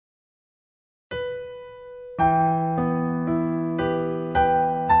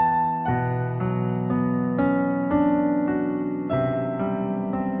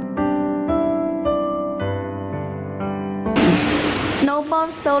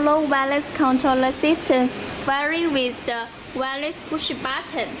solo wireless controller systems vary with the wireless push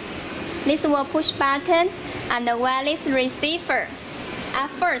button. This will push button and the wireless receiver. At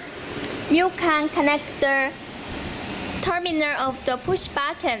first, you can connect the terminal of the push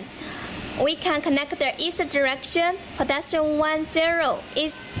button. We can connect the east direction, pedestrian 10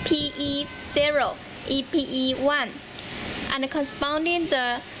 is PE0, EPE1, and corresponding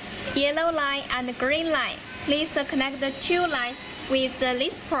the yellow line and green line. Please connect the two lines with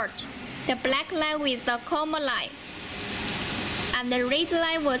this port, the black line with the comma line, and the red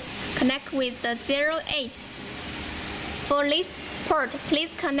line was connect with the 08. For this port, please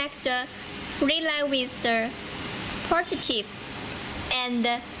connect the red line with the positive and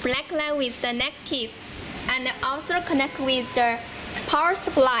the black line with the negative, and also connect with the power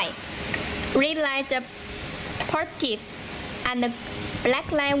supply. Red line the positive and the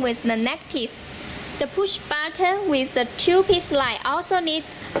black line with the negative. The push button with the two-piece line also need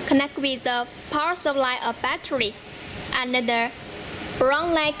connect with the power supply or battery, and the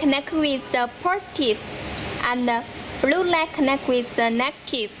brown line connect with the positive, and the blue line connect with the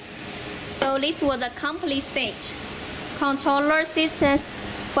negative. So this was the complete stage. Controller systems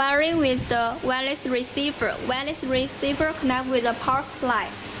vary with the wireless receiver. Wireless receiver connect with the power supply.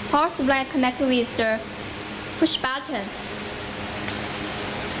 Power supply connect with the push button.